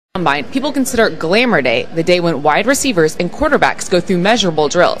Combine, people consider Glamour Day the day when wide receivers and quarterbacks go through measurable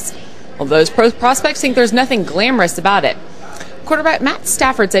drills. Well, those prospects think there's nothing glamorous about it. Quarterback Matt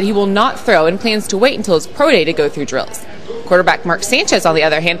Stafford said he will not throw and plans to wait until his pro day to go through drills. Quarterback Mark Sanchez, on the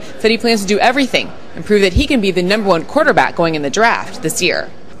other hand, said he plans to do everything and prove that he can be the #1 quarterback going in the draft this year.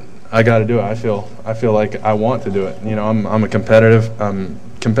 I got to do it. I feel like I want to do it. You know, I'm a competitive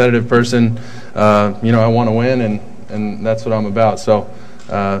person. You know, I want to win, and that's what I'm about. So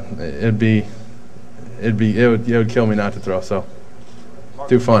it would kill me not to throw. So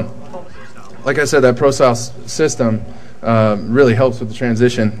do fun. Like I said, that pro style system really helps with the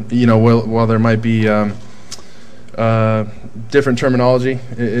transition. You know, while there might be different terminology,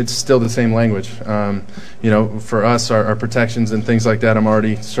 it's still the same language. You know, for us, our protections and things like that, I'm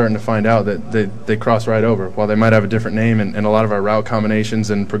already starting to find out that they cross right over. While they might have a different name, and a lot of our route combinations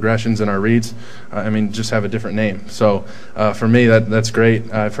and progressions and our reads, I mean, just have a different name. So for me, that's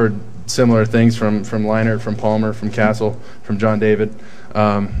great. I've heard similar things from Leinart, from Palmer, from Castle, from John David.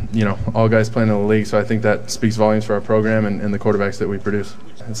 You know, all guys playing in the league, so I think that speaks volumes for our program and the quarterbacks that we produce.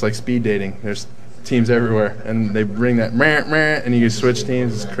 It's like speed dating. There's teams everywhere, and they bring that and you switch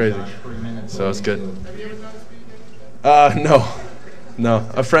teams. It's crazy. So it's good. No.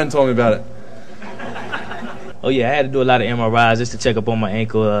 A friend told me about it. Oh yeah, I had to do a lot of MRIs just to check up on my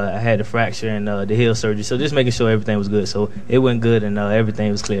ankle. I had the fracture and the heel surgery, so just making sure everything was good. So it went good and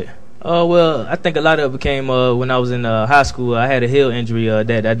everything was clear. Well, I think a lot of it came when I was in high school. I had a heel injury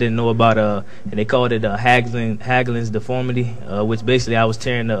that I didn't know about, and they called it Hagelin's deformity, which basically I was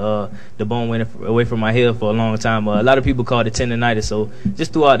tearing the bone away from my heel for a long time. A lot of people called it tendonitis. So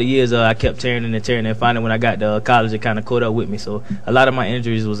just throughout the years, I kept tearing and finally when I got to college, it kind of caught up with me. So a lot of my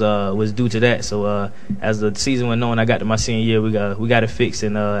injuries was due to that. So as the season went on, I got to my senior year, we got it fixed,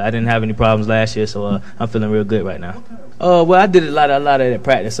 and I didn't have any problems last year. So I'm feeling real good right now. Well, I did a lot of that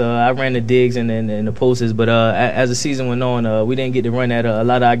practice. I ran the digs and the posters, but as the season went on, we didn't get to run that. A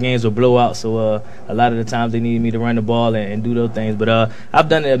lot of our games were blowouts, so a lot of the times they needed me to run the ball and do those things. But I've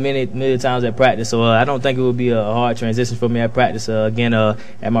done it many times at practice, so I don't think it would be a hard transition for me at practice. Again,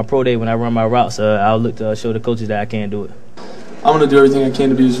 at my pro day when I run my routes, I'll look to show the coaches that I can do it. I'm going to do everything I can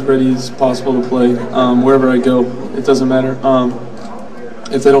to be as ready as possible to play wherever I go. It doesn't matter.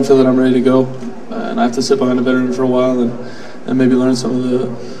 If they don't feel that I'm ready to go, and I have to sit behind a veteran for a while and maybe learn some of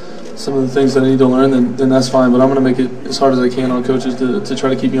the things that I need to learn, then that's fine. But I'm going to make it as hard as I can on coaches to try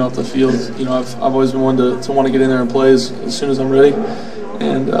to keep me off the field. You know, I've always been one to want to get in there and play as soon as I'm ready,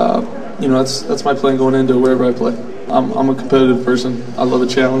 and you know that's my plan going into wherever I play. I'm a competitive person. I love a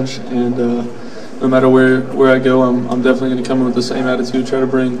challenge, and no matter where I go, I'm definitely going to come in with the same attitude. Try to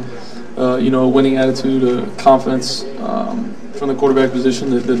bring you know, a winning attitude, confidence. From the quarterback position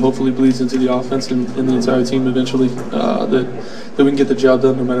that hopefully bleeds into the offense and the entire team eventually. That we can get the job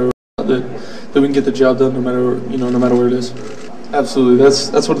done no matter that we can get the job done no matter where it is. Absolutely,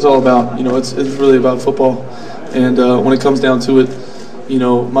 that's what it's all about. You know, it's really about football, and when it comes down to it, you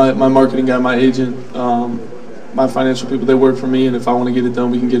know, my marketing guy, my agent, my financial people, they work for me, and if I want to get it done,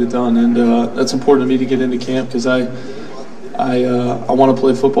 we can get it done, and that's important to me to get into camp because I want to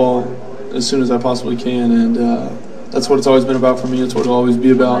play football as soon as I possibly can, and that's what it's always been about for me. It's what it'll always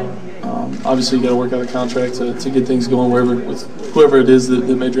be about. Obviously, you got to work out a contract to get things going with whoever it is that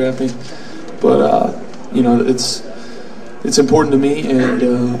may draft me. But you know, it's important to me,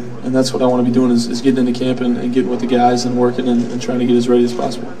 and that's what I want to be doing is getting into camp and getting with the guys and working and trying to get as ready as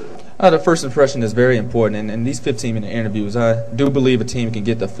possible. The first impression is very important, and in these 15-minute interviews, I do believe a team can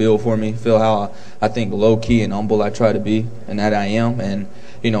get the feel for me, feel how I think low-key and humble I try to be, and that I am, and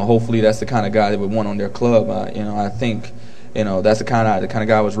you know, hopefully that's the kind of guy they would want on their club. You know, I think, you know, that's the kind of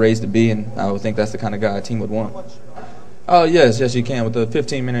guy I was raised to be, and I would think that's the kind of guy a team would want. Yes, you can. With the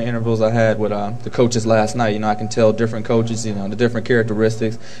 15-minute intervals I had with the coaches last night, you know, I can tell different coaches, you know, the different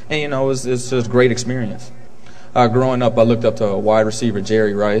characteristics, and you know, it's just a great experience. Growing up, I looked up to a wide receiver,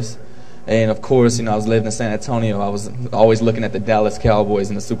 Jerry Rice. And, of course, you know, I was living in San Antonio. I was always looking at the Dallas Cowboys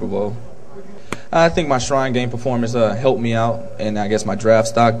in the Super Bowl. I think my Shrine Game performance helped me out, and I guess my draft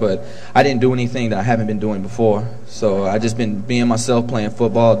stock, but I didn't do anything that I haven't been doing before. So I just been being myself, playing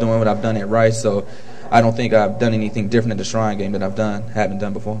football, doing what I've done at Rice. So I don't think I've done anything different at the Shrine Game that haven't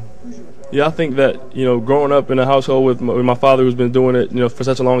done before. Yeah, I think that, you know, growing up in a household with my father who's been doing it, you know, for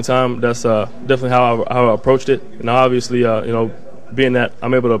such a long time, that's definitely how I approached it. And obviously, you know, being that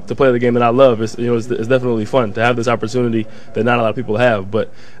I'm able to play the game that I love, it's definitely fun to have this opportunity that not a lot of people have.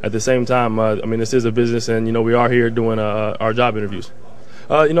 But at the same time, I mean, this is a business, and you know, we are here doing our job interviews.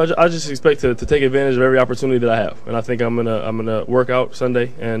 You know, I just expect to take advantage of every opportunity that I have, and I think I'm gonna work out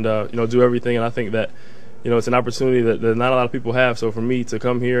Sunday and you know, do everything. And I think that it's an opportunity that not a lot of people have. So for me to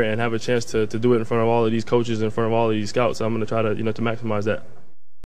come here and have a chance to do it in front of all of these coaches, in front of all of these scouts, I'm going to try to to maximize that.